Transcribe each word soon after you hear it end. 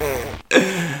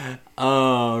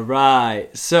Oh, right.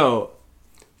 So,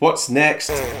 What's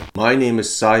next? My name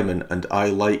is Simon and I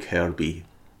like Herbie.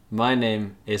 my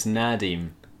name is Nadim,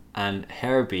 and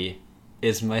Herbie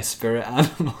is my spirit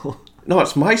animal. No,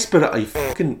 it's my spirit. I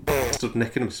fucking bastard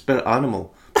nicking him. Spirit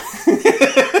animal.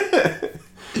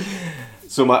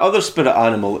 So my other spirit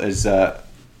animal is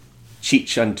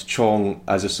Cheech and Chong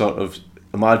as a sort of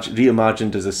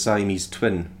reimagined as a Siamese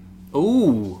twin.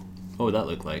 Ooh. What would that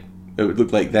look like? It would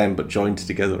look like them but joined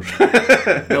together.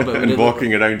 No, but and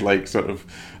walking around like sort of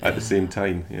at the same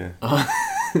time, yeah.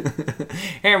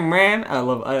 Hey man, I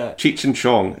love Cheech and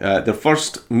Chong, their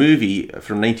first movie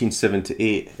from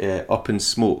 1978, Up in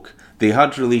Smoke. They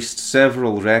had released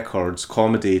several records,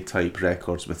 comedy-type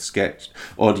records with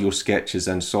audio sketches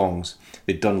and songs.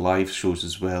 They'd done live shows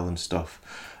as well and stuff.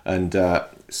 And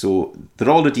so they're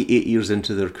already 8 years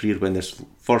into their career when this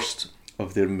first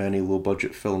of their many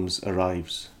low-budget films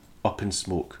arrives. Up in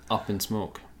Smoke. Up in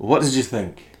Smoke. What did you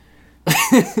think?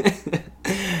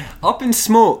 Up in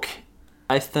Smoke.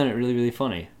 I found it really, really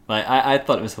funny. Like I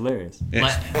thought it was hilarious. It's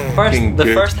Like fucking the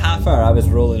good. first half hour, I was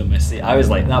rolling in my seat. I was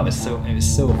like, it was so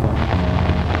fun.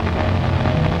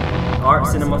 Art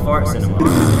cinema, fart cinema.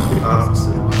 Art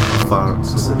cinema. Fart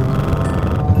cinema.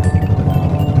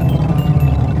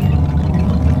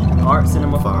 Art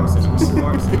cinema, fart cinema.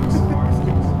 Fart cinema.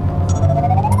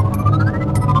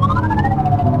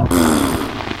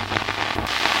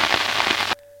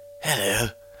 Hello,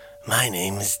 my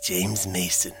name is James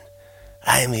Mason.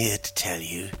 I am here to tell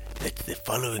you that the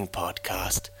following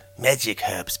podcast, Magic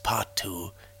Herbs Part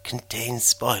 2, contains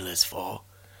spoilers for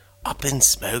Up in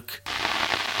Smoke,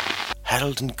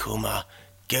 Harold and Kumar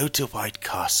Go to White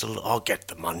Castle or Get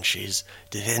the Munchies,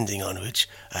 depending on which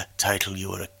title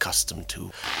you are accustomed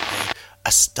to.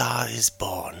 A Star is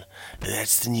Born,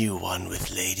 that's the new one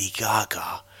with Lady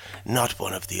Gaga, not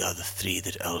one of the other three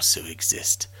that also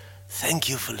exist. Thank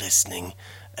you for listening.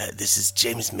 This is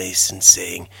James Mason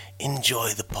saying, enjoy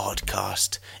the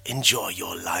podcast, enjoy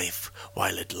your life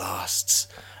while it lasts,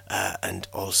 and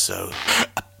also,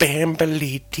 a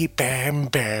bambaliti bam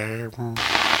bam.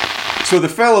 So the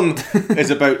film is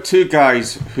about two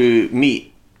guys who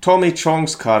meet. Tommy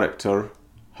Chong's character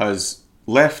has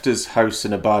left his house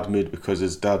in a bad mood because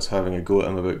his dad's having a go at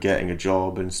him about getting a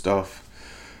job and stuff.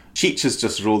 Cheech has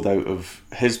just rolled out of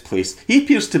his place. He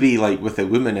appears to be like with a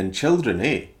woman and children,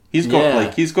 eh? But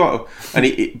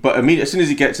as soon as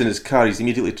he gets in his car, he's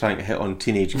immediately trying to hit on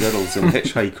teenage girls and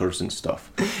hitchhikers and stuff.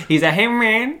 He's a hey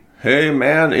man. Hey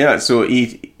man, yeah. So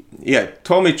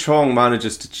Tommy Chong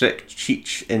manages to trick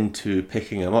Cheech into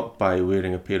picking him up by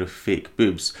wearing a pair of fake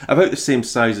boobs, about the same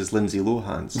size as Lindsay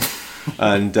Lohan's.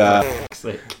 And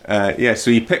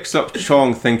so he picks up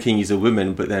Chong thinking he's a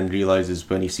woman, but then realises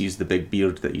when he sees the big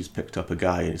beard that he's picked up a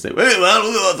guy, and he's like, "Hey man,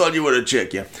 I thought you were a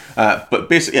chick." Yeah, but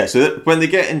basically, so when they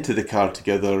get into the car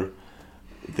together,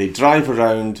 they drive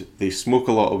around, they smoke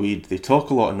a lot of weed, they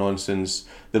talk a lot of nonsense.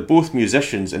 They're both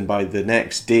musicians, and by the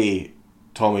next day,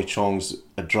 Tommy Chong's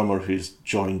a drummer who's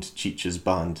joined Cheech's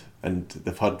band, and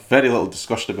they've had very little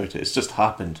discussion about it. It's just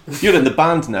happened. You're in the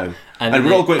band now, and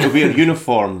we're all going to wear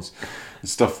uniforms and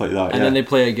stuff like that. And then they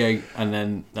play a gig, and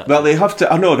then... They have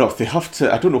to... I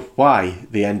don't know why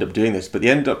they end up doing this, but they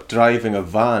end up driving a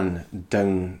van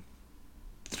down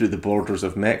through the borders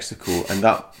of Mexico, and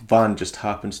that van just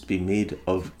happens to be made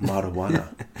of marijuana.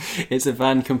 It's a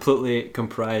van completely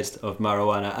comprised of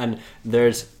marijuana, and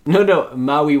there's... No,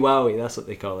 Maui Wowie, that's what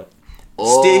they call it.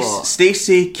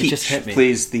 Stacey Keach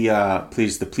plays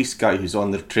the police guy who's on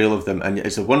the trail of them, and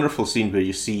it's a wonderful scene where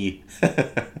you see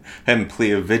him play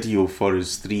a video for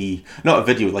his not a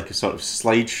video, like a sort of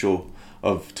slideshow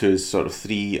to his sort of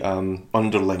three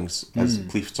underlings as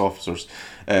police officers,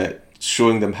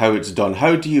 showing them how it's done.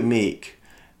 How do you make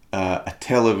a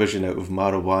television out of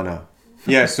marijuana?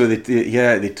 Yeah, so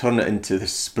they turn it into the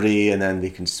spray, and then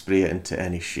they can spray it into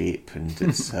any shape, and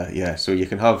it's so you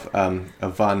can have a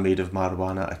van made of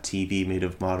marijuana, a TV made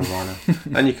of marijuana,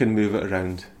 and you can move it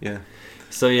around. Yeah.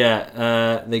 So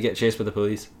they get chased by the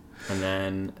police, and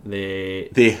then they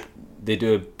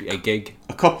do a gig.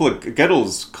 A couple of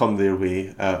girls come their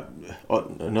way.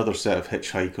 Another set of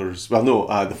hitchhikers. Well, no,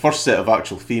 the first set of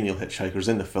actual female hitchhikers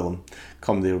in the film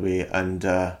come their way, and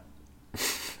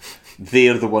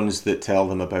they're the ones that tell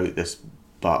them about this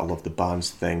Battle of the Bands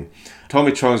thing.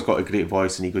 Tommy Chong's got a great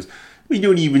voice, and he goes, "We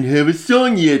don't even have a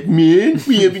song yet, man.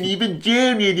 We haven't even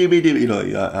jammed it." You know,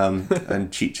 like that. And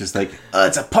Cheech is like, "Oh,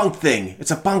 it's a punk thing. It's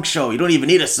a punk show. You don't even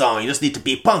need a song. You just need to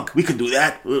be punk. We can do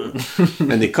that."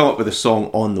 And they come up with a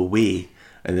song on the way.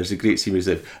 And there's a great scene where he's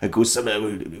like, it goes somewhere,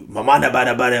 "Mamada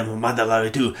bada bada, mamada la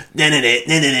too,"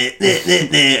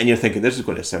 and you're thinking, this is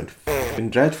going to sound fucking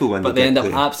dreadful when but they they end get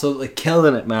up there. absolutely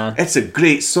killing it, man. It's a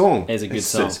great song. It's a good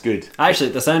song. It's good.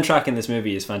 Actually, the soundtrack in this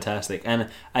movie is fantastic, and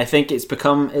I think it's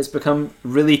become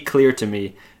really clear to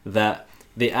me that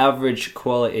the average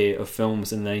quality of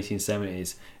films in the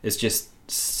 1970s is just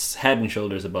head and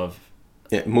shoulders above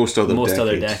Most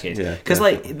other decades. Yeah, Because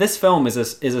like this film is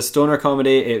a stoner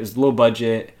comedy. It was low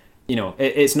budget. You know,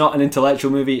 it's not an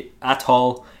intellectual movie at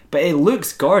all, but it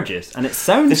looks gorgeous and it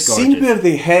sounds the gorgeous. scene where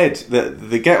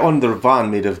they get on their van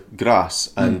made of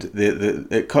grass and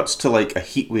it cuts to like a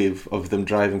heat wave of them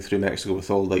driving through Mexico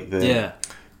with all like the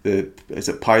is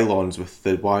it pylons with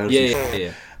the wires?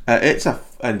 Yeah.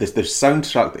 And the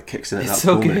soundtrack that kicks in at It's that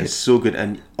so moment good. is so good.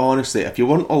 And honestly, if you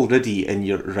weren't already in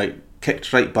your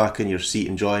kicked right back in your seat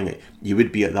enjoying it, you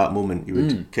would be at that moment. You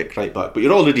would kick right back, but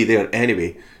you're already there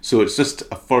anyway. So it's just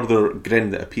a further grin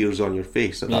that appears on your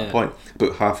face at that point,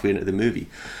 about halfway into the movie.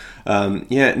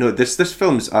 This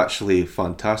film is actually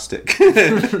fantastic.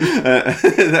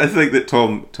 I think that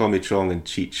Tommy Chong and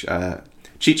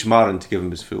Cheech Marin, to give him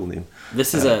his full name.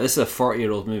 This is a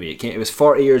 40-year-old movie. It was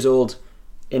 40 years old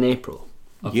in April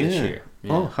of this year.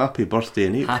 Yeah. Oh, happy birthday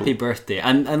in April. Happy birthday.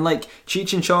 And like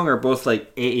Cheech and Chong are both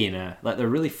like 80 now. Like they're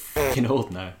really fucking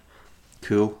old now.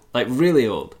 Cool. Like really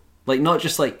old. Like not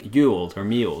just like you old or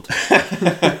me old.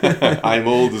 I'm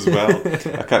old as well.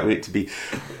 I can't wait to be.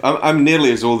 I'm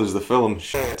nearly as old as the film.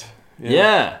 Shit.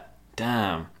 Yeah.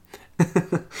 Damn.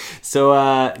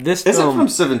 So this Is film it from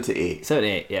 78?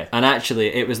 78, yeah. And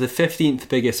actually it was the 15th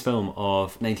biggest film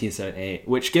of 1978,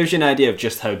 which gives you an idea of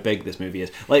just how big this movie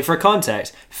is. Like for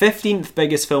context, 15th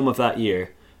biggest film of that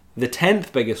year, the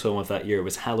 10th biggest film of that year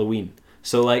was Halloween.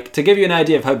 So like to give you an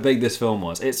idea of how big this film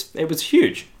was, it was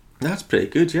huge. That's pretty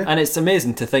good, yeah. And it's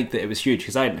amazing to think that it was huge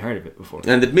because I hadn't heard of it before.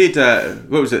 And they'd made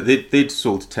what was it? They'd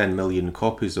sold 10 million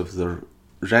copies of their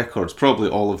records, probably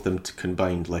all of them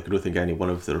combined. Like I don't think any one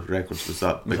of their records was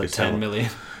that big. Like a 10 seller. million.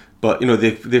 But you know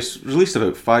they released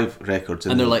about 5 records,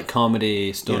 And they're like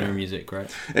comedy stoner music, right?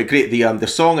 Great. The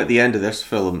song at the end of this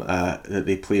film that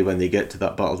they play when they get to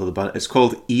that Battle of the Band, it's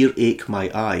called "Earache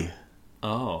My Eye."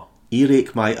 Oh.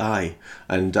 Earache My Eye.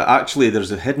 And actually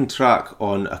there's a hidden track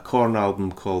on a Korn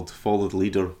album called Follow the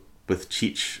Leader with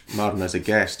Cheech Marin as a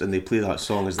guest, and they play that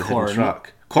song as the Korn. hidden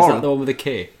track. Is that the one with a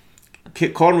K?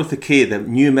 Korn with the K, the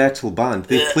new metal band.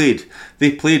 They played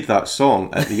that song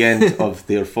at the end of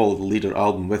their Follow the Leader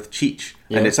album with Cheech,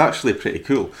 and it's actually pretty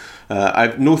cool.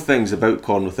 I know things about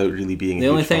Korn without really being. The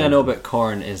only thing I know about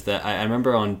Korn is that I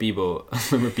remember on Bebo.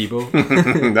 Remember Bebo?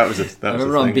 I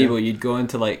remember on Bebo, you'd go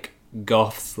into like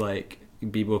goths like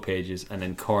Bebo pages, and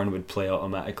then Korn would play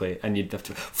automatically, and you'd have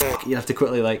to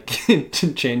quickly like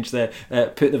change the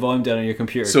put the volume down on your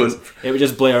computer. So it would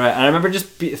just blare out. And I remember just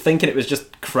thinking it was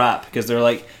just crap because they were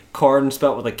like Korn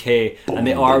spelt with a K and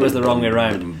the R was the wrong way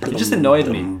around. It just annoyed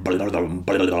me.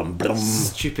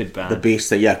 Stupid band. The bass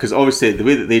thing, yeah, because obviously the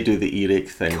way that they do the earache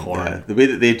thing, Korn. the way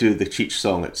that they do the Cheech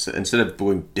song, it's instead of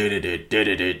going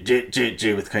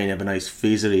with kind of a nice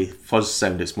phasery fuzz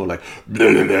sound, it's more like.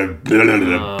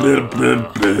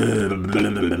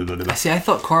 See, I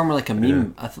thought Korn were like a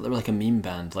meme. I thought they were like a meme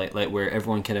band, like where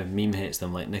everyone kind of meme hates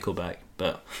them, like Nickelback.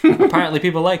 But apparently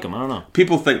people like them. I don't know.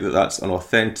 People think that that's an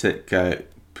authentic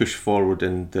push forward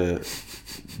in the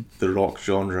rock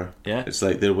genre. Yeah. It's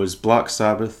like there was Black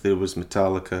Sabbath, there was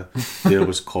Metallica, there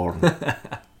was Korn.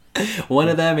 One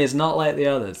of them is not like the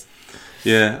others.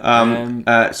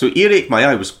 Yeah. So Earache My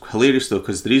Eye was hilarious though,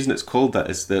 because the reason it's called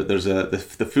that is that there's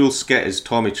the full skit is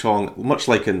Tommy Chong, much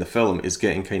like in the film, is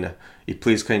getting he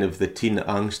plays kind of the teen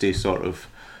angsty sort of.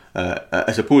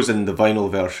 I suppose in the vinyl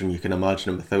version you can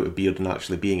imagine him without a beard and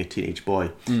actually being a teenage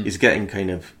boy. He's getting kind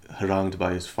of harangued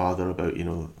by his father about,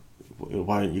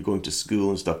 why aren't you going to school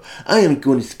and stuff. I am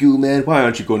going to school, man. Why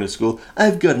aren't you going to school?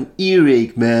 I've got an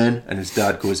earache, man. And his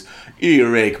dad goes,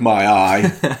 earache my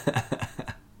eye.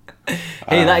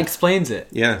 Hey, that explains it.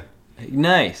 Yeah.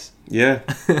 Nice. Yeah,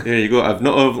 there you go. I've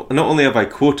not only have I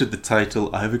quoted the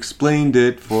title, I've explained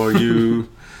it for you.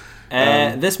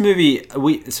 This movie,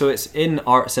 so it's in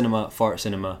Art Cinema, Fart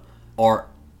Cinema, or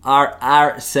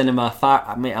Art Cinema,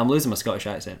 Fart. Mate, I'm losing my Scottish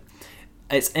accent.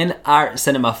 It's in Art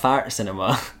Cinema, Fart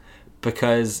Cinema,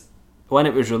 because when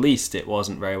it was released, it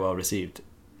wasn't very well received.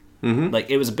 Mm-hmm. Like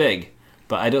it was big,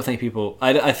 but I don't think people.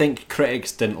 I think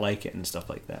critics didn't like it and stuff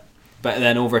like that. But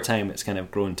then over time, it's kind of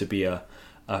grown to be a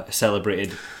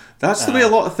celebrated. That's the way a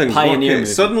lot of things pioneer work.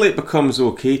 movie. Suddenly, it becomes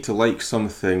okay to like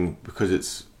something because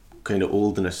it's kind of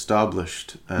old and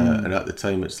established, and at the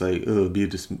time it's like, be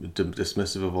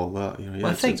dismissive of all that. Well,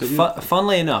 I think,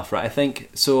 funnily enough, right? I think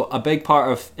so. A big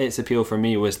part of its appeal for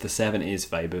me was the 70s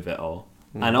vibe of it all,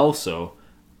 and also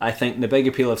I think the big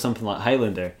appeal of something like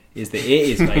Highlander is the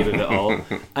 80s vibe of it all.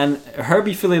 And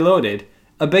Herbie Fully Loaded,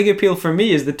 a big appeal for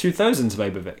me is the 2000s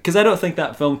vibe of it. Because I don't think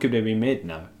that film could have been made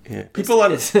now. Yeah. It's People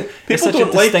such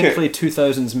don't a like distinctly it.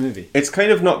 2000s movie. It's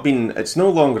kind of not been. It's no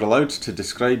longer allowed to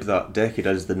describe that decade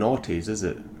as the noughties, is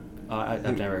it?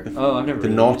 I've never. The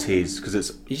noughties, because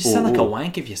it's. You just sound like a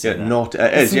wank if you say that.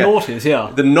 It is. Yeah, noughties,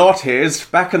 yeah. The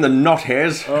noughties, back in the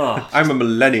noughties. Oh. I'm a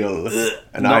millennial,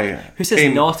 and Who says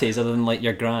naughties other than like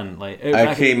your gran? Like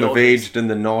I came of age in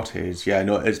the noughties. Yeah,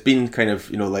 no, it's been kind of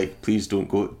like please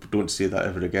don't say that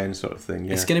ever again, sort of thing.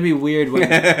 Yeah. It's going to be weird when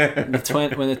the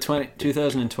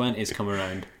 2020s come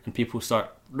around and people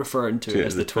start referring to it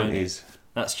as the 20s.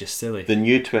 That's just silly. The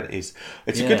new 20s.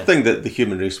 It's a good thing that the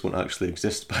human race won't actually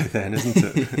exist by then, isn't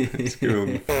it? It's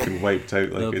going to be wiped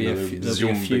out like there'll be a few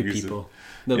people.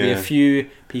 There'll be a few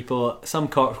people, some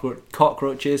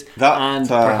cockroaches, and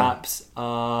perhaps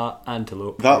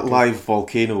antelope. That live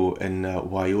volcano in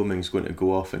Wyoming is going to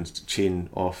go off and chain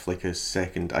off like a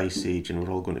second ice age, and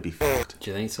we're all going to be fucked.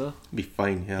 Do you think so? Be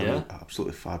fine, yeah.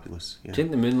 Absolutely fabulous. Yeah. Do you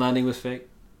think the moon landing was fake?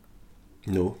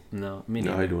 No. No, me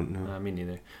neither. No, I don't know. Me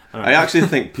neither. I actually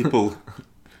think people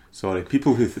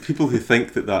who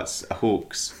think that that's a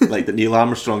hoax, like that Neil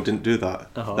Armstrong didn't do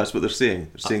that. That's what they're saying.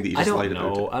 They're saying that he just lied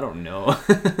about it. I don't know.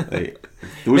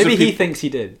 Maybe he thinks he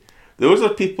did. Those are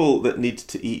people that need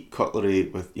to eat cutlery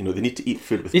with, they need to eat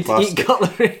food with plastic. To eat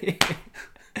cutlery.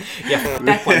 Yeah,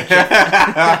 that one.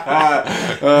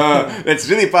 It's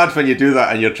really bad when you do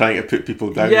that and you're trying to put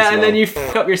people down. Yeah, and then you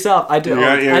fuck up yourself. I do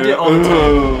it all the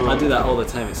time. I do that all the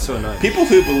time. It's so annoying. People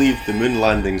who believe the moon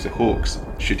landing's a hoax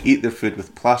should eat their food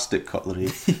with plastic cutlery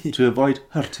to avoid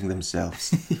hurting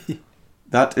themselves.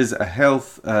 That is a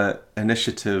health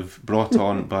initiative brought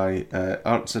on by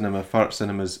Art Cinema, Fart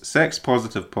Cinema's Sex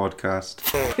Positive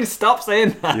podcast. Stop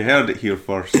saying that. You heard it here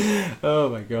first. Oh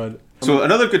my god. So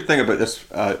another good thing about this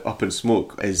Up in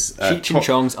Smoke is Cheech and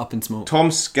Chong's Up in Smoke.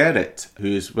 Tom Skerritt, who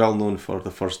is well known for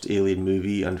the first Alien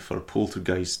movie and for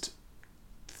Poltergeist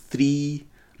 3,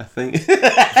 I think.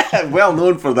 Well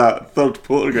known for that third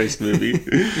Poltergeist movie.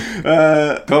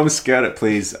 Tom Skerritt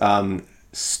plays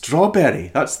Strawberry.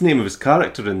 That's the name of his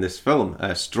character in this film,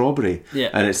 Strawberry. Yeah.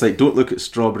 And it's like, don't look at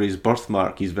Strawberry's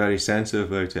birthmark. He's very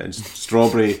sensitive about it. And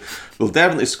Strawberry will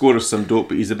definitely score us some dope,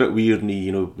 but he's a bit weird, and he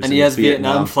has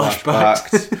Vietnam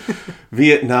flashbacks.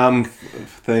 Vietnam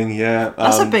thing, yeah.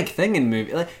 That's a big thing in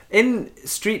movies. Like in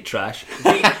Street Trash,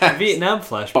 Vietnam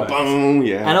flashbacks.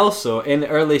 Yeah. And also in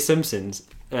early Simpsons,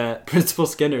 Principal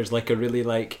Skinner's like a really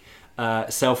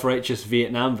self-righteous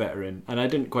Vietnam veteran, and I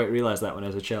didn't quite realise that when I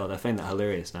was a child. I find that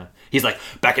hilarious now. He's like,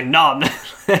 back in Nam.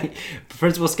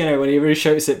 Principal Skinner, when he really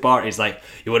shouts at Bart, he's like,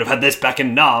 you would have had this back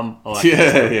in Nam.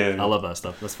 Yeah. I love that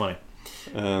stuff. That's funny.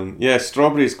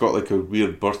 Strawberry's got like a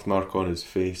weird birthmark on his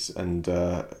face, and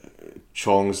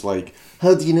Chong's like,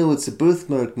 how do you know it's a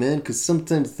birthmark, man? Because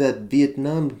sometimes that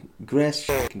Vietnam grass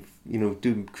can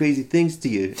do crazy things to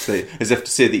you. It's like, as if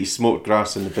to say that he smoked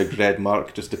grass and the big red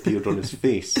mark just appeared on his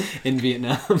face. In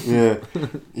Vietnam.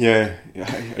 Yeah.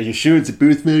 Are you sure it's a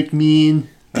birthmark, man?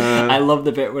 I love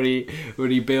the bit where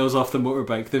he bails off the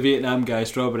motorbike. The Vietnam guy,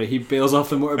 Strawberry, he bails off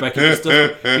the motorbike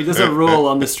and he does a roll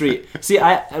on the street. See, so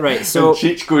and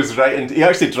Cheech goes right into. He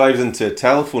actually drives into a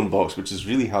telephone box, which is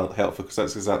really helpful because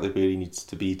that's exactly where he needs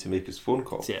to be to make his phone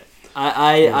call. Yeah,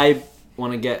 I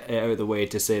want to get it out of the way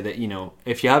to say that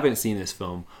if you haven't seen this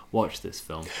film, watch this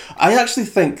film. I actually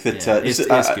think that it's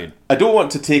good. I don't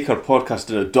want to take our podcast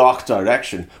in a dark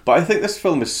direction, but I think this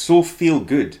film is so feel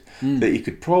good that you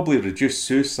could probably reduce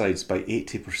suicides by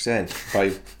 80%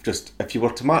 by just if you were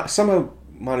to somehow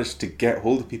manage to get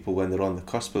hold of people when they're on the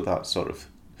cusp of that sort of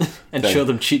and thing. Show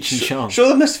them Cheech and Chong. Show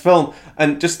them this film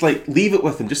and just like leave it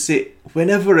with them. Just say,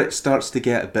 whenever it starts to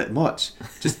get a bit much,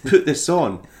 just put this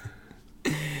on.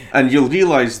 And you'll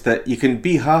realise that you can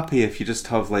be happy if you just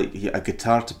have like a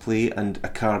guitar to play and a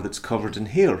car that's covered in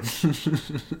hair.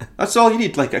 That's all you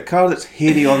need, like a car that's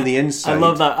hairy on the inside. I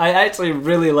love that. I actually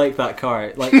really like that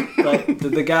car. Like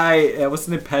the guy, what's his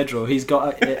name, Pedro. He's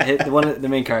got the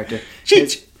main character.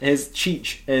 Cheech.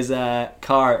 His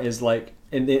car is like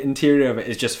in the interior of it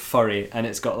is just furry, and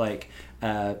it's got like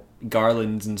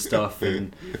garlands and stuff,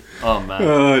 and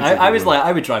I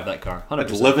would drive that car 100%. I'd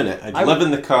live in it. I'd live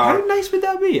in the car. How nice would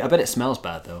that be? I bet it smells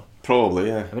bad though. Probably,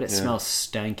 yeah. I bet it smells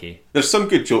stanky. There's some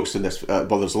good jokes in this.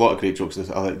 There's a lot of great jokes in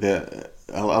this.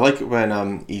 I like it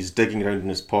when he's digging around in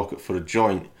his pocket for a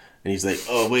joint, and he's like,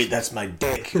 "Oh wait, that's my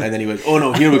dick," and then he went, "Oh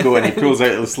no, here we go," and he pulls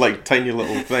out this like tiny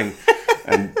little thing,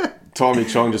 and Tommy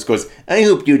Chong just goes, "I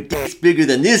hope your dick's bigger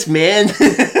than this, man."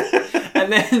 And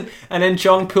and then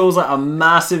Chong pulls out a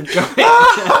massive joint.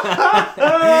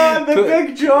 The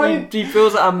big joint. He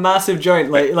pulls out a massive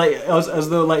joint, like as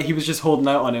though like he was just holding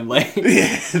out on him, like.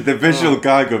 Yeah, the visual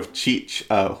gag of Cheech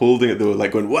holding it though,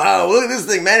 like going, "Wow, look at this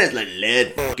thing, man! It's like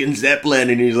Led fucking Zeppelin,"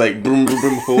 and he's like, "Boom, boom,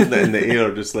 boom," holding it in the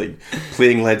air, just like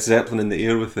playing Led Zeppelin in the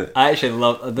air with it. I actually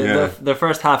love the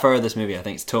first half hour of this movie. I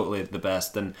think it's totally the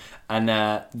best, and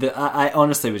I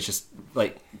honestly was just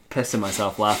like pissing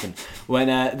myself laughing when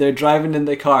they're driving in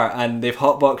the car and they've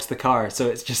hotboxed the car, so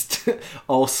it's just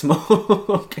all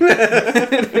smoke.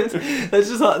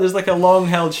 There's like a long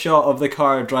held shot of the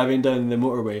car driving down the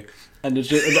motorway. And you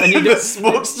The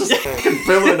smoke's just fucking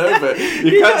billowing out of it.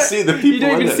 You can't see the people. You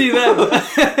don't even see them.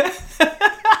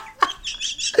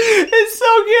 It's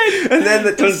so good. And then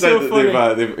it turns out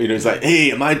that they've it's like,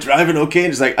 "Hey, am I driving okay?"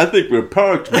 And it's like, "I think we're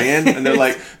parked, man." And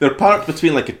they're parked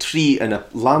between like a tree and a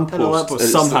lamppost.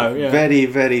 It's somehow, yeah. Very,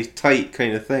 very tight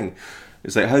kind of thing.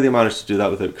 It's like how they managed to do that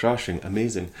without crashing.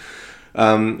 Amazing.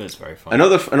 That's very funny.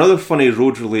 Another funny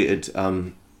road related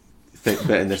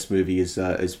bit in this movie is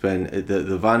when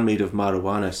the van made of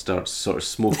marijuana starts sort of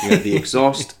smoking at the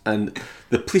exhaust, and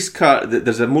the police car.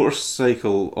 There's a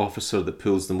motorcycle officer that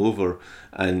pulls them over,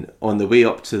 and on the way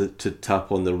up to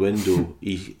tap on their window,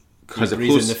 he has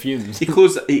the fumes.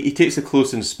 He takes a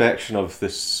close inspection of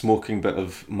this smoking bit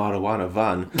of marijuana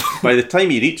van. By the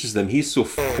time he reaches them, he's so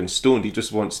fucking stoned he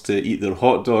just wants to eat their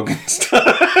hot dog and start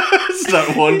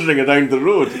wandering around the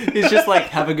road. He's just like,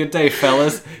 "Have a good day,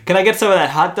 fellas. Can I get some of that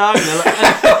hot dog?"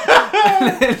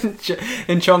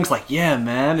 And Chong's like, "Yeah,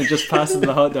 man," and just passes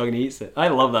the hot dog and he eats it. I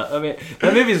love that. I mean,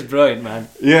 that movie's brilliant, man.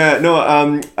 Yeah, no.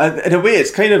 In a way,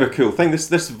 it's kind of a cool thing.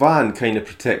 This van kind of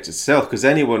protects itself, because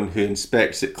anyone who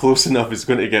inspects it close enough is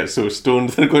going to get so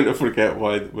stoned they're going to forget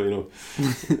why the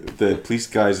police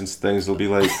guys and things will be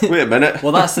like, "Wait a minute."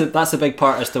 Well, that's a big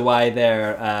part as to why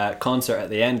their concert at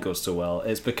the end goes so well.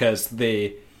 It's because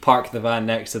they park the van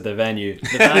next to the venue.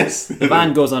 The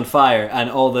van goes on fire, and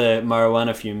all the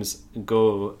marijuana fumes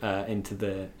go into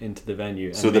the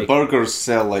venue. So the burgers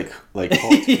sell like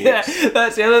hotcakes. Yeah,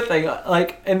 that's the other thing.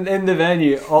 Like in the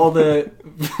venue, all the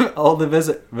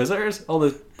visitors,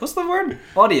 what's the word?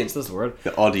 Audience. That's the word.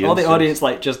 The audience. All the audience,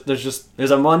 like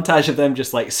there's a montage of them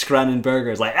just like scranning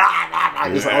burgers, like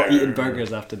just all eating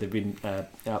burgers after they've been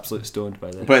absolute stoned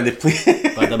by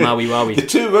the Maui Wowie. The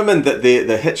two women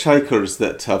the hitchhikers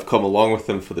that have come along with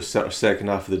them for the second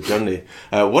half of the journey.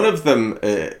 One of them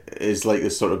is like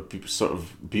this sort of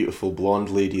beautiful blonde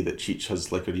lady that Cheech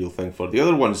has like a real thing for. The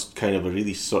other one's kind of a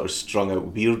really sort of strung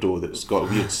out weirdo that's got a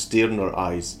weird stare in her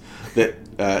eyes that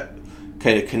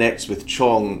kind of connects with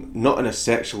Chong, not in a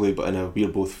sexual way, but in a we're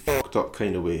both fucked up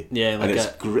kind of way. Yeah, like and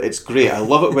it's great. I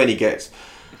love it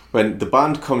when the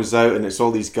band comes out and it's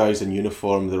all these guys in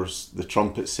uniform. There's the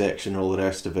trumpet section and all the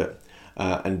rest of it.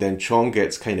 And then Chong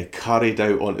gets kind of carried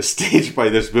out onto stage by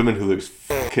this woman who looks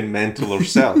fucking mental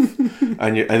herself.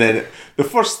 and then the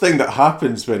first thing that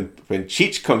happens when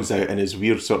Cheech comes out in his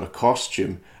weird sort of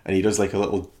costume and he does like a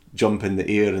little jump in the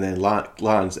air and then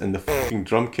lands, and the fucking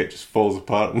drum kit just falls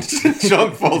apart and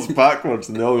Chong falls backwards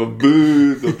and they all go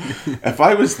boo. If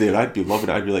I was there, I'd be loving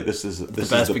it. I'd be like, this is the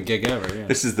best big gig ever. Yeah.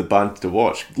 This is the band to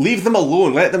watch. Leave them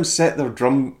alone. Let them set their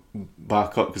drum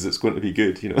back up because it's going to be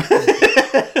good.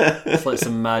 It's like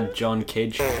some mad John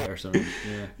Cage shit or something.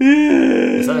 Yeah.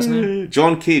 Is that his name?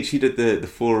 John Cage. He did the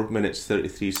 4 minutes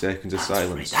 33 seconds of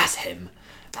silence. Right, that's him.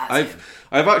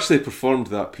 I've actually performed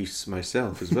that piece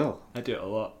myself as well. I do it a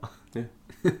lot. Yeah.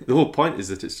 The whole point is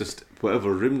that it's just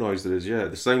whatever room noise there is. Yeah,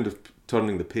 the sound of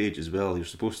turning the page as well. You're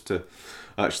supposed to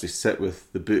actually sit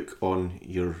with the book on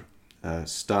your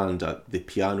stand at the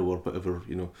piano or whatever,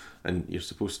 and you're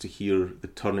supposed to hear the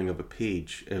turning of a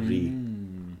page every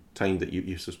time that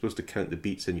you're supposed to count the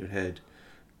beats in your head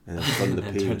and then turn the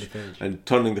page. And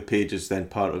turning the page is then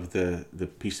part of the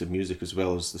piece of music, as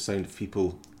well as the sound of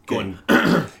people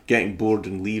getting bored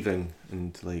and leaving,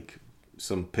 and like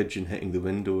some pigeon hitting the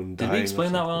window and dying. Did he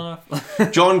explain that well enough?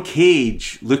 John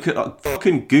Cage, look it up.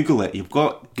 Fucking Google it. You've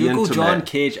got the Google internet. John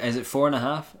Cage. Is it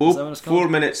 4.5? Is that what it's called? 4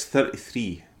 minutes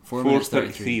 33. 4 minutes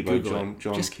 33 by Google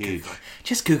John Cage.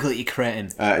 Just Google it, you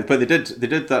cretin. But they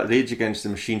did that Rage Against the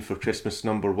Machine for Christmas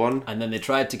 #1, and then they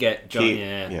tried to get John.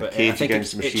 But Cage I think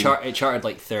Against the Machine. It charted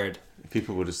like third.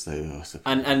 People would just say, "Oh."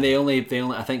 And they only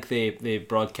I think they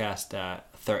broadcast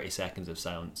 30 seconds of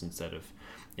silence instead of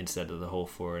the whole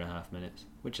 4.5 minutes,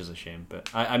 which is a shame. But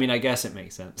I mean, I guess it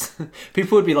makes sense.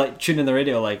 People would be like tuning the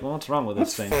radio, like, well, what's wrong with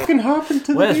this thing? What's fucking happened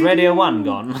to Where's Radio 1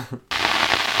 gone?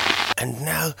 And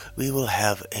now we will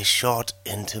have a short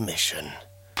intermission.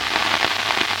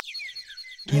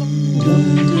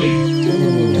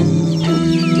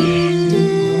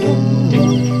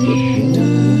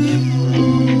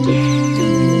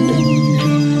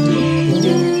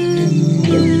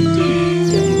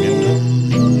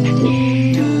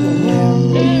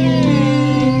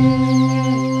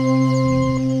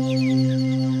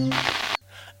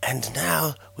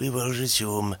 now we will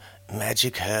resume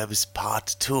Magic Herbs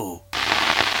Part 2.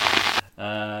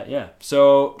 Yeah.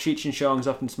 So Cheech and Chong's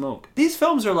Up in Smoke. These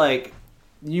films are like,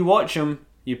 you watch them,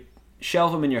 you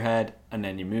shelve them in your head, and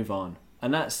then you move on.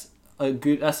 And that's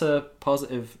a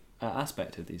positive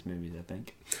aspect of these movies, I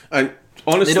think. And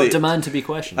honestly, they don't demand to be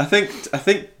questioned. I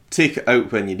think take it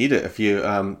out when you need it. If you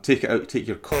take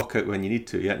your cock out when you need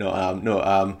to. Yeah,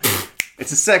 no.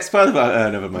 It's a sex part.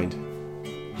 Never mind.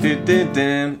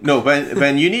 No,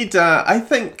 when you need. I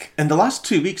think in the last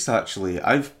 2 weeks actually,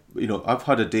 I've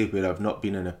had a day where I've not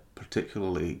been in a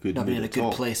particularly good mood. Not been in a at good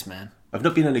all. place, man. I've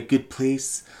not been in a good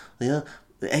place. Yeah,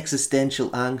 the existential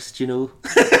angst,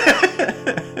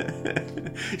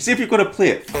 See if you're going to play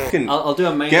it. Fucking I'll do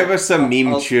a minor. Give us a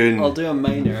meme tune. I'll do a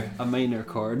minor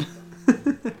chord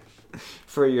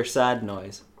for your sad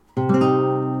noise.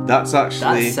 That's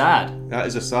sad. That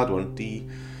is a sad one. D,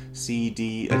 C,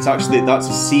 D. That's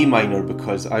a C minor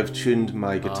because I've tuned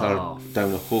my guitar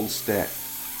down a whole step.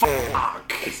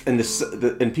 Fuck. It's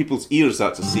in people's ears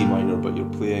that's a C minor, but you're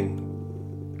playing.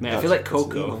 Man, I feel like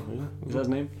Coco. Is that his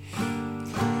name?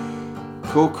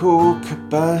 Coco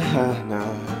Cabana.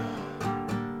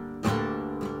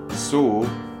 So,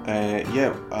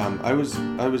 I was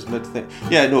mid thing.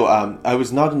 I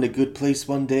was not in a good place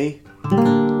one day.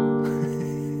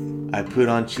 I put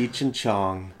on Cheech and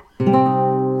Chong,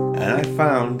 and I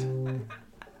found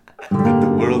that the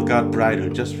world got brighter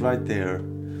just right there.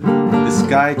 The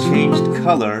sky changed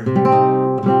color.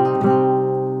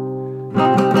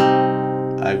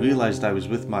 I realized I was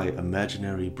with my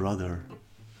imaginary brother.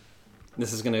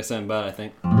 This is gonna sound bad, I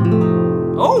think.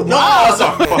 Oh wow!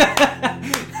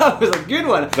 That was a good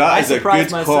one. That is a good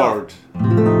chord.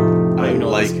 I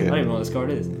like it. I don't even know what this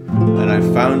chord is. And I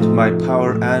found my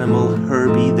power animal,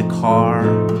 Herbie the car.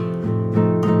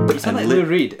 You sound like Lou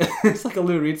Reed. It's like a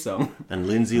Lou Reed song. And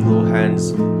Lindsay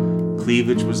Lohan's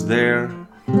cleavage was there.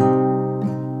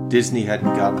 Disney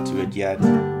hadn't gotten to it yet.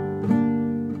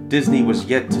 Disney was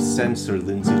yet to censor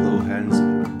Lindsay Lohan's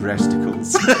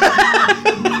breasticles.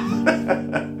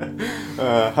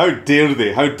 How dare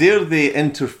they? How dare they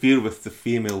interfere with the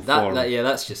female form?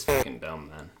 That's just fucking dumb,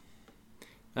 man.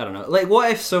 I don't know. Like,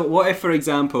 what if, for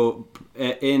example,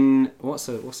 in what's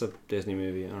a Disney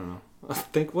movie? I don't know.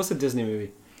 What's a Disney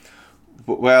movie?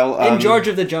 Well, in George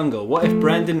of the Jungle, what if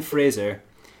Brendan Fraser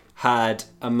had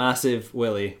a massive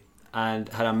willy and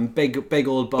had a big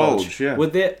old bulge? Yeah.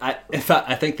 Would they? In fact,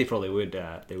 I think they probably would.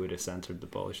 They would have censored the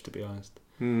bulge, to be honest.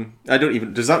 I don't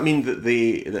even. Does that mean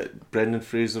that Brendan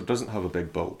Fraser doesn't have a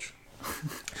big bulge?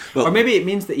 Well, or maybe it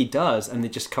means that he does, and they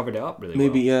just covered it up really well.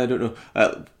 Maybe, yeah, I don't know.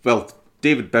 Well,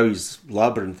 David Bowie's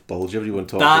Labyrinth bulge. Everyone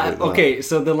talks about that. Okay,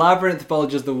 so the Labyrinth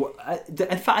bulge is in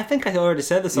fact, I think I already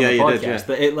said this on the podcast.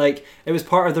 That it was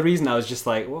part of the reason I was just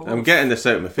like, I'm getting this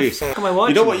out of my face. What am I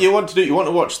watching? You know what you want to do? You want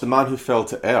to watch The Man Who Fell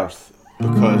to Earth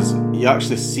because you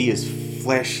actually see his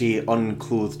fleshy,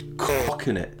 unclothed cock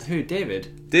in it. Who,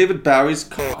 David? David Bowie's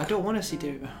cock. I don't want to see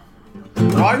David.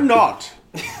 Why not?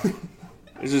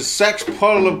 It's a sex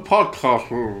parlor podcast.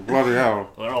 Bloody hell!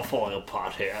 We're all falling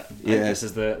apart here. Yeah, this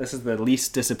is the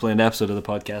least disciplined episode of the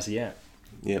podcast yet.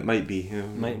 Yeah, it might be. Yeah.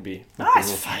 Might be.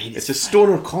 It's fine. It's a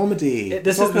stoner comedy.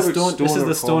 This is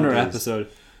the stoner episode.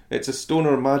 It's a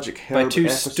stoner magic herb by two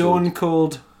episode. Stone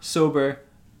Cold sober,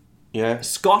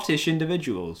 Scottish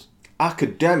individuals.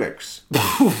 Academics.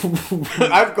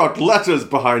 I've got letters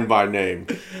behind my name.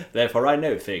 Therefore, I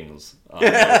know things.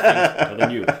 Than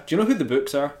you. Do you know who the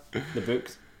Books are? The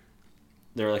Books.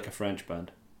 They're like a French band.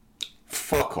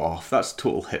 Fuck off. That's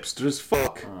total hipster as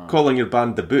fuck. Calling your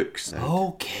band The Books.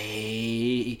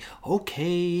 Okay.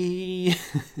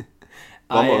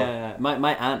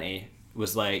 My auntie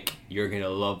was like, "You're gonna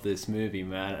love this movie,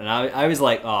 man," and I was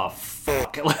like, "Oh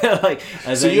fuck!"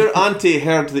 So your auntie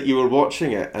heard that you were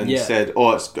watching it and said,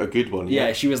 "Oh, it's a good one."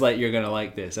 Yeah, she was like, "You're gonna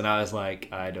like this," and I was like,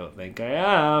 "I don't think I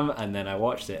am." And then I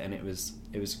watched it, and it was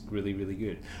really, really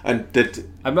good. And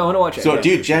I want to watch it. So do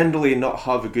you generally not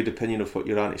have a good opinion of what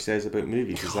your auntie says about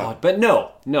movies? But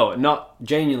no, not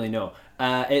genuinely no.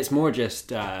 It's more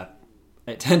just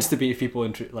it tends to be if people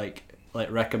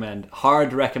recommend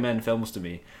films to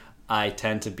me. I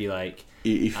tend to be like,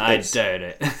 I doubt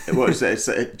it. What is it?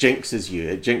 It jinxes you.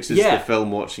 It jinxes the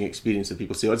film watching experience, and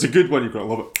people say, "Oh, it's a good one. You're going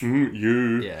to love it."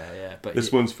 Yeah. But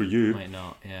this one's for you. Might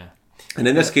not. Yeah. And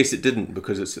in this case, it didn't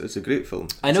because it's a great film.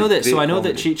 I know that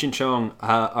Cheech and Chong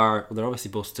they're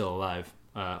obviously both still alive.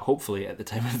 Hopefully, at the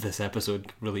time of this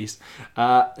episode release,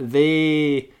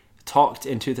 they talked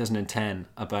in 2010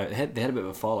 about they had a bit of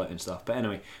a fallout and stuff. But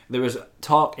anyway, there was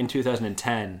talk in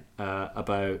 2010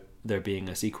 about there being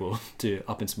a sequel to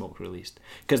Up in Smoke released,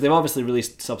 because they've obviously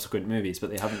released subsequent movies, but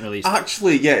they haven't released.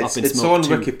 Actually, yeah, Up in it's Smoke on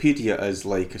 2. Wikipedia as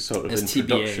like a sort of As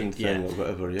introduction TBA, thing yeah. or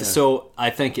whatever. Yeah. So I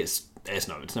think it's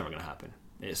never going to happen.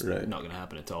 It's Right. not going to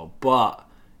happen at all. But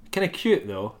kind of cute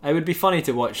though. It would be funny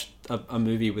to watch a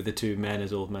movie with the two men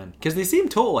as old men, because they seem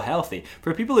totally healthy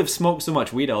for people who've smoked so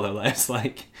much weed all their lives.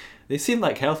 Like they seem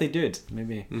like healthy dudes.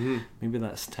 Maybe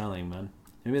that's telling, man.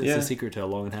 Maybe that's the secret to a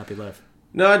long and happy life.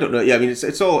 No, I don't know. Yeah, I mean,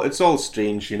 it's all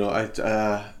strange. You know, I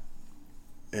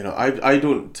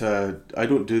don't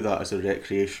do that as a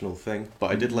recreational thing,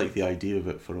 but I did like the idea of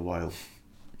it for a while.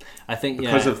 I think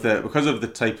because of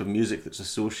the type of music that's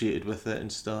associated with it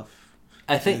and stuff.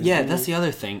 I think that's the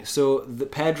other thing. So the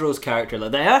Pedro's character,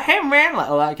 like hey man, like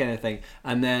all that kind of thing,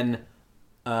 and then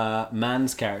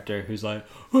Man's character who's like,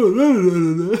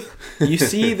 you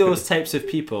see those types of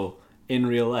people in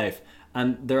real life,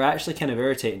 and they're actually kind of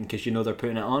irritating because you know they're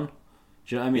putting it on. Do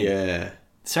you know what I mean? Yeah.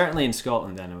 Certainly in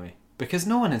Scotland, anyway, because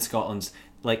no one in Scotland's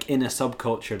like in a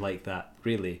subculture like that,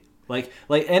 really. Like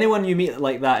anyone you meet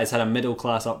like that has had a middle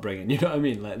class upbringing. You know what I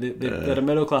mean? Like they've had a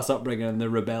middle class upbringing and they're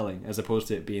rebelling, as opposed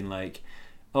to it being like,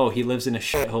 oh, he lives in a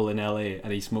shithole in LA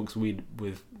and he smokes weed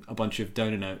with a bunch of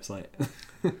down and outs. Like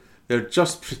they're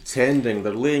just pretending.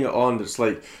 They're laying it on. It's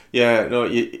like, yeah, no,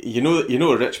 you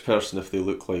know a rich person if they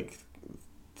look like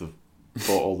they've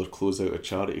bought all their clothes out of a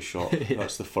charity shop. Yeah.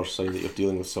 That's the first sign that you're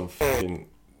dealing with some fucking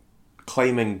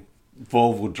climbing,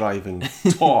 Volvo driving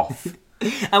toff.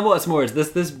 And what's more is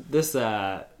this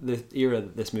era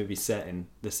that this movie's set in,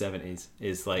 the 70s,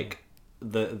 is like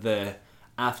the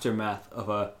aftermath of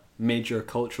a major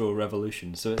cultural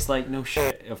revolution. So it's like, no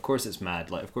shit, of course it's mad,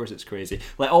 like of course it's crazy.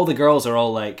 Like all the girls are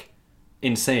all like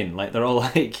insane, like they're all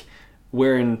like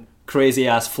wearing crazy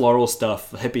ass floral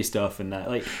stuff, hippie stuff, and that.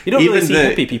 Like you don't really see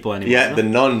hippie people anymore. Yeah, no? the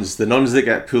nuns that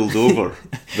get pulled over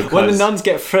when the nuns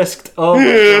get frisked. Oh my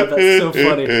god, that's so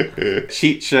funny.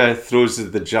 Cheech throws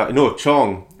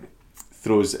Chong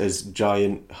throws his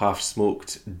giant half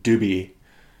smoked doobie.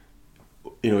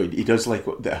 You know, he does like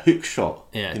a hook shot.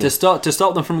 Yeah, to stop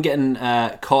them from getting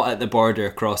caught at the border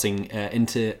crossing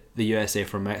into the USA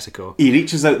from Mexico. He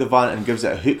reaches out the van and gives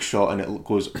it a hook shot, and it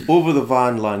goes over the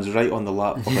van, lands right on the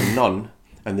lap of a nun,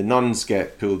 and the nuns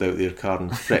get pulled out of their car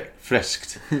and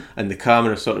frisked, and the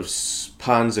camera sort of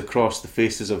pans across the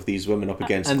faces of these women up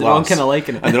against and glass. they're all kind of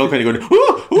liking it. And they're all kind of going,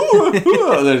 ooh, ooh,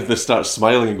 ooh, and then they start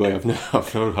smiling and going,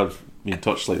 I've never been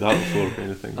touched like that before, kind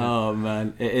of thing. Oh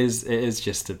man, it's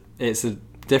a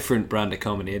different brand of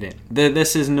comedy, isn't it?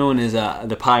 This is known as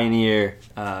the pioneer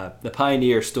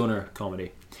stoner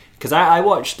comedy. Because I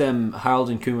watched Harold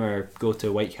and Kumar go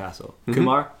to White Castle.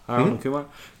 Harold and Kumar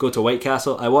go to White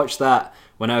Castle. I watched that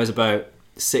when I was about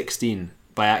 16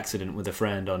 by accident with a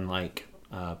friend on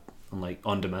on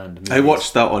demand. I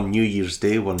watched that on New Year's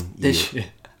Day one year.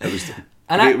 It was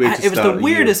it was the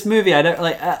weirdest movie I don't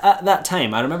like at that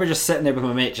time. I remember just sitting there with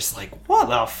my mate, just like, what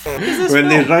the fuck is this? When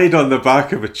film? they ride on the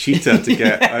back of a cheetah to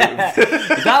get out.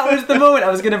 That was the moment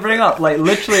I was going to bring up. Like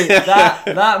literally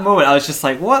that moment, I was just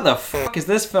like, what the fuck is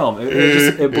this film?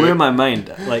 It blew my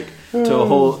mind, like to a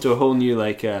whole new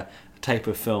like type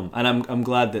of film. And I'm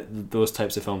glad that those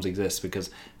types of films exist, because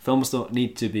films don't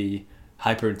need to be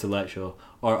hyper intellectual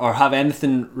or have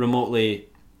anything remotely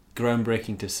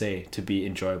groundbreaking to say to be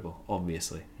enjoyable.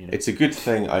 Obviously, you know. It's a good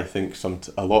thing, I think,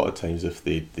 a lot of times if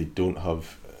they don't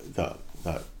have that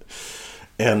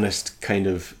earnest kind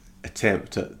of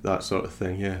attempt at that sort of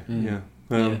thing. Yeah.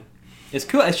 It's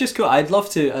cool. It's just cool. I'd love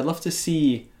to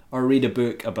see or read a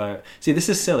book about. See, this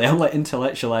is silly. I'm like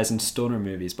intellectualizing stoner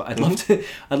movies, but I'd love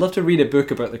to read a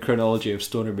book about the chronology of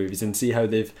stoner movies and see how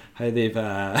they've how they've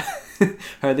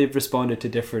responded to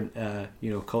different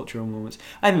cultural moments.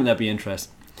 I think that'd be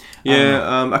interesting.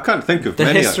 Yeah, I can't think of the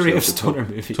many. History actually, of stoner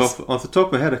movies. Off the top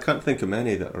of my head, I can't think of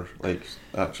many that are like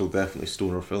actual definitely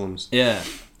stoner films. Yeah.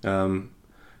 I don't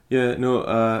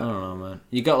know, man.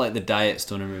 You got like the diet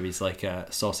stoner movies, like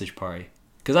Sausage Party,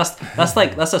 because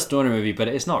that's a stoner movie, but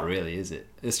it's not really, is it?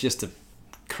 It's just a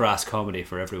crass comedy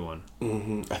for everyone.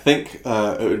 Mm-hmm. I think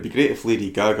it would be great if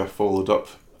Lady Gaga followed up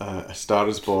A Star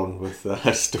Is Born with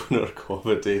a stoner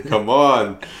comedy. Come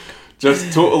on.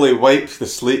 Just totally wipe the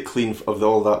slate clean of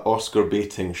all that Oscar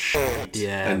baiting shit,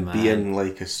 and be in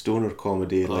like a stoner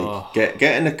comedy. Like get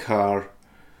in a car,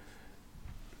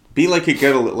 be like a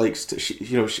girl that likes to.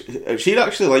 She'd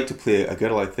actually like to play a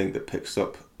girl, I think, that picks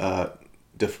up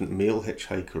different male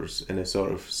hitchhikers in a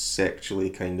sort of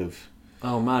sexually kind of.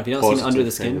 Oh man, have you not seen Under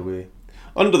the Skin? Kind of way.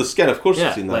 Under the Skin, of course Yeah,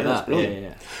 I've seen that. like That's that. brilliant.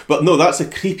 Yeah. But no, that's a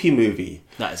creepy movie.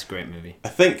 That is a great movie. I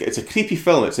think it's a creepy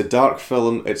film. It's a dark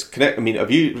film. It's connect. I mean,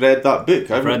 have you read that book?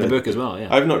 I've read the book as well.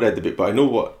 Yeah. I've not read the book, but I know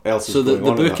what else is So going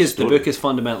the on in book that is the story. book is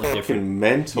fundamentally different. Fucking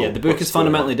mental. Yeah, the book what's is going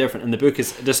fundamentally on. different, and the book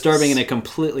is disturbing in a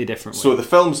completely different way. So the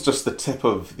film's just the tip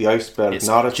of the iceberg It's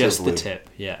narratively. just the tip.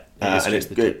 Yeah, it is And just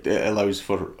the tip. it allows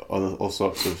for all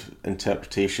sorts of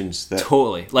interpretations that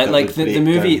Totally. Like that like would the break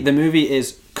movie. down. The movie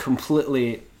is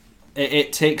completely.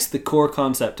 It takes the core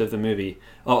concept of the movie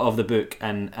of the book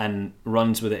and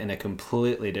runs with it in a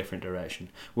completely different direction.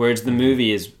 Whereas the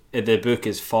the book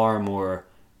is far more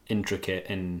intricate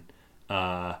and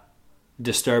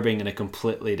disturbing in a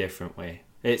completely different way.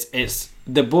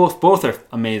 They're both are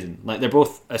amazing. Like they're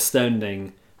both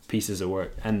astounding pieces of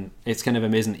work, and it's kind of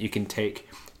amazing that you can take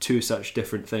two such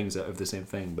different things out of the same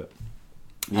thing. But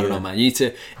I don't know, man. You need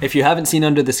to, if you haven't seen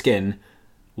Under the Skin,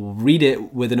 read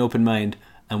it with an open mind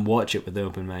and watch it with an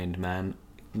open mind, man.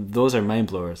 Those are mind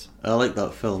blowers. I like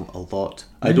that film a lot.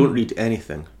 I don't read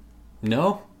anything.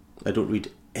 No? I don't read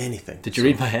anything. Did you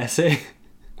read my essay?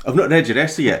 I've not read your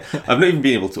essay yet. I've not even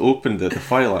been able to open the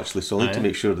file actually, so I'll need to yeah.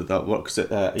 make sure that works. I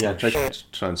tried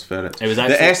to transfer it. It was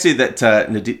actually- the essay that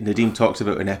Nadeem talked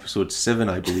about in episode 7,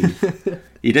 I believe.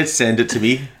 He did send it to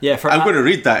me. Yeah, I'm going to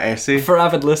read that essay. For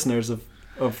avid listeners of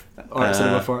Art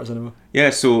Cinema, for Art Cinema.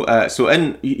 Yeah, so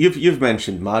in you've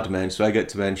mentioned Mad Men, so I get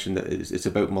to mention that it's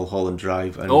about Mulholland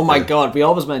Drive. And Oh my god, we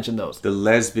always mention those. the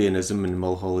lesbianism in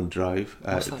Mulholland Drive,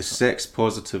 What's that the from?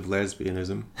 sex-positive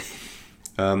lesbianism.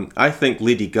 I think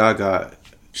Lady Gaga,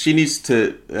 she needs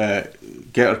to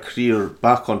get her career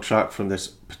back on track from this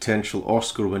potential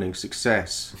Oscar-winning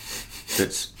success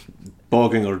that's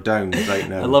bogging her down right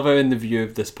now. I love how in the view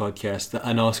of this podcast that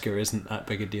an Oscar isn't that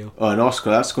big a deal. Oh, an Oscar,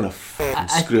 that's going to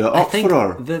screw it I up think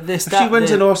for her. If she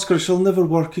wins an Oscar, she'll never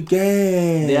work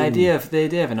again. The idea of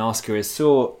an Oscar is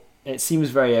so, it seems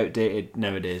very outdated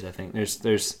nowadays. I think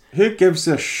there's Who gives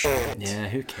a shit? yeah,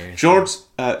 who cares? George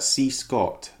C.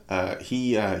 Scott,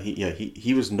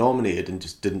 he was nominated and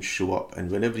just didn't show up.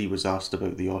 And whenever he was asked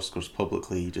about the Oscars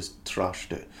publicly, he just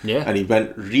trashed it. Yeah. And he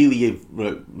went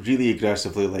really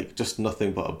aggressively, like just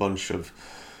nothing but a bunch of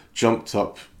jumped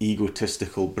up,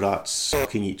 egotistical brats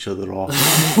sucking each other off.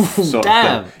 sort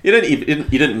Damn. of thing.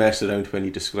 He didn't mess around when he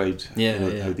described how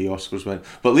the Oscars went.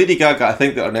 But Lady Gaga, I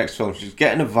think that her next film, she's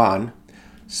get in a van,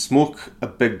 smoke a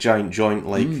big giant joint,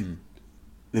 like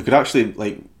they could actually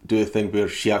like do a thing where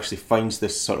she actually finds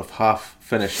this sort of half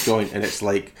finished joint, and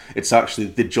it's actually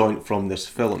the joint from this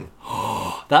film.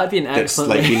 That'd be an It's excellent.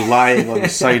 like been lying on the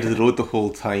side of the road the whole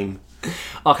time.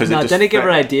 Oh 'cause it no! just Didn't give her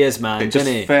fe- ideas, man. It just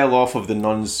Didn't he? fell off of the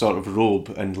nun's sort of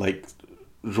robe and like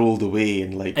rolled away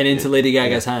and like And into Lady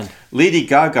Gaga's hand. Lady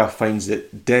Gaga finds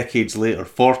it decades later,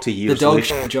 40 The years dog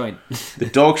later. joint. The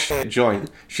dog shit joint.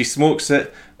 She smokes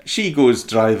it. She goes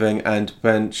driving, and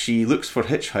when she looks for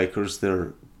hitchhikers, there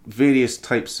are various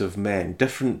types of men,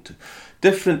 different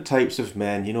types of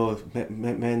men. You know,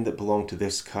 men that belong to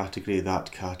this category,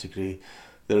 that category.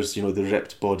 There's, you know, the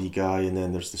ripped body guy, and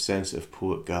then there's the sensitive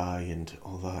poet guy, and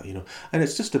all that. You know, and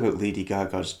it's just about Lady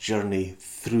Gaga's journey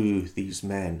through these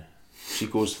men. She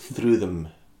goes through them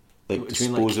like Do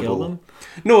you mean, like, disposable. kill them?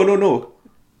 No.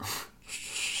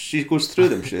 She goes through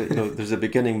them. You know, there's a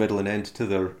beginning, middle, and end to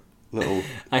their little.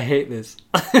 I hate this.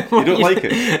 You don't like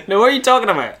it? No, what are you talking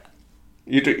about?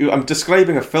 I'm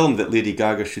describing a film that Lady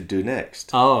Gaga should do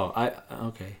next. Oh,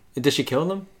 okay. Does she kill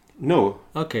them? No,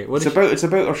 Okay, what it's is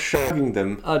about her shagging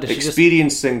them, Oh, does she just-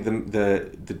 experiencing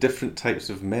the different types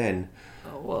of men,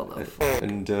 well, no.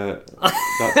 and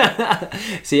that's,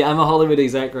 See, I'm a Hollywood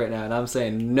exec right now, and I'm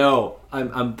saying no.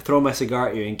 I'm throwing my cigar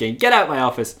at you and going, get out my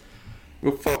office.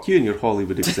 well, fuck you and your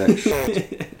Hollywood exec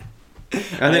shit.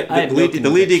 And I had no the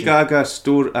Lady conviction. Gaga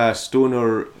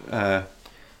stoner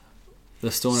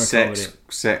The stoner comedy.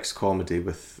 sex comedy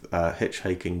with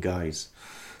hitchhiking guys.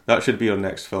 That should be our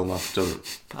next film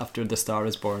After The Star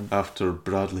Is Born. after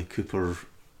Bradley Cooper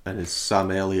and his Sam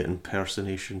Elliott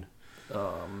impersonation.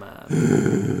 Oh man,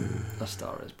 The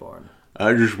Star Is Born.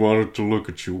 I just wanted to look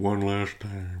at you one last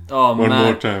time. Oh One man,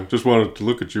 more time. Just wanted to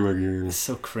look at you again. it's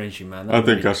so cringy, man. I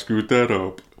think I screwed that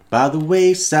up. By the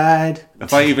wayside.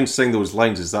 If I even sing those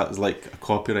lines, is that like a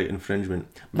copyright infringement?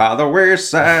 By the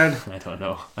wayside, I don't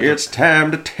know. it's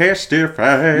time to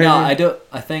testify. No, I don't.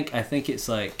 I think it's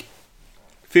like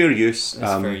Fair use. it's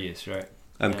fair use, right?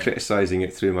 I'm Yeah. criticising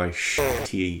it through my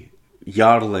shitty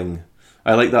yarling.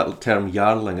 I like that term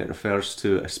yarling. It refers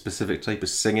to a specific type of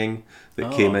singing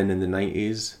that came in the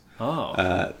 90s.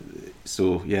 Oh,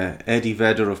 So yeah, Eddie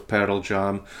Vedder of Pearl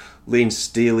Jam, Lane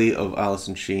Staley of Alice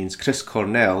in Chains, Chris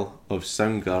Cornell of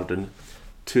Soundgarden.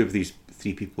 Two of these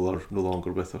three people are no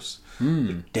longer with us.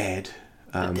 They're dead.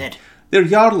 They're dead. They're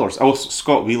Yarlers. Oh,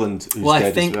 Scott Wieland, who's Well,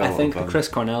 dead I as well. think the Chris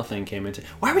Cornell thing came into.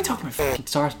 Why are we talking about fucking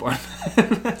Starsborn?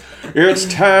 It's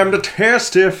time to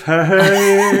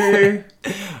testify.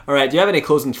 All right. Do you have any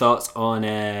closing thoughts on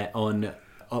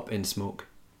Up in Smoke?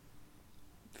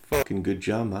 Fucking good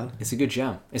jam, man. It's a good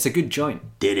jam. It's a good joint.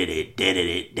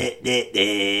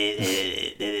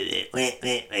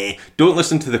 Don't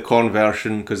listen to the Korn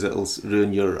version because it'll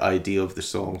ruin your idea of the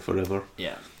song forever.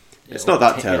 Yeah. It's not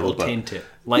that terrible, It'll but taint it.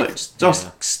 Like,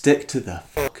 just stick to the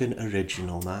fucking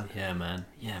original, man. yeah, man.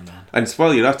 Yeah, man. And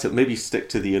while you're at it, maybe stick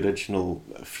to the original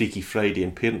Freaky Friday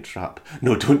and Parent Trap.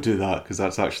 No, don't do that because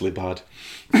that's actually bad.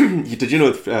 Did you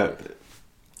know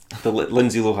the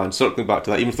Lindsay Lohan, circling back to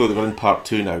that, even though they were in part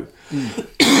 2 now.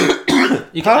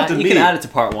 You can add it to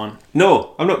part 1.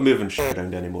 No, I'm not moving shit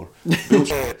around anymore.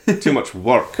 Bullshit. Too much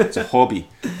work. It's a hobby.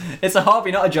 It's a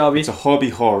hobby, not a jobby. It's a hobby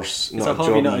horse, not a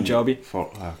hobby, not a jobby.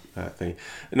 Thing.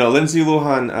 No, Lindsay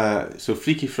Lohan. So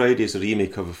Freaky Friday is a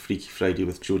remake of a Freaky Friday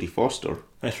with Jodie Foster,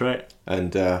 That's right.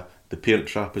 and The Parent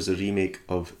Trap is a remake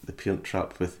of The Parent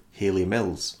Trap with Hayley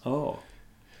Mills. Oh.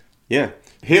 Yeah,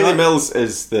 Hayley Mills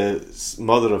is the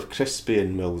mother of Chris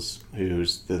Bain Mills,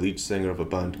 who's the lead singer of a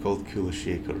band called Kula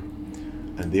Shaker,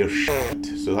 and they're shit.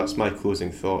 So that's my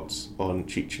closing thoughts on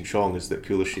Cheech and Chong: is that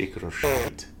Kula Shaker are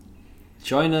shit.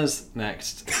 Join us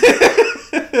next.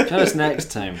 Join us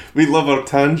next time. We love our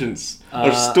tangents,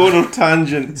 our stoner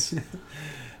tangents,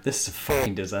 This is a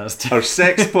fucking disaster. our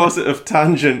sex-positive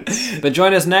tangents. But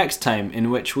join us next time,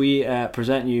 in which we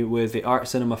present you with the Art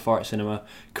Cinema Fart Cinema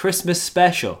Christmas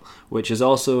special, which is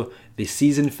also the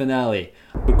season finale.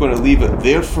 We're going to leave it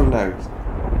there for now.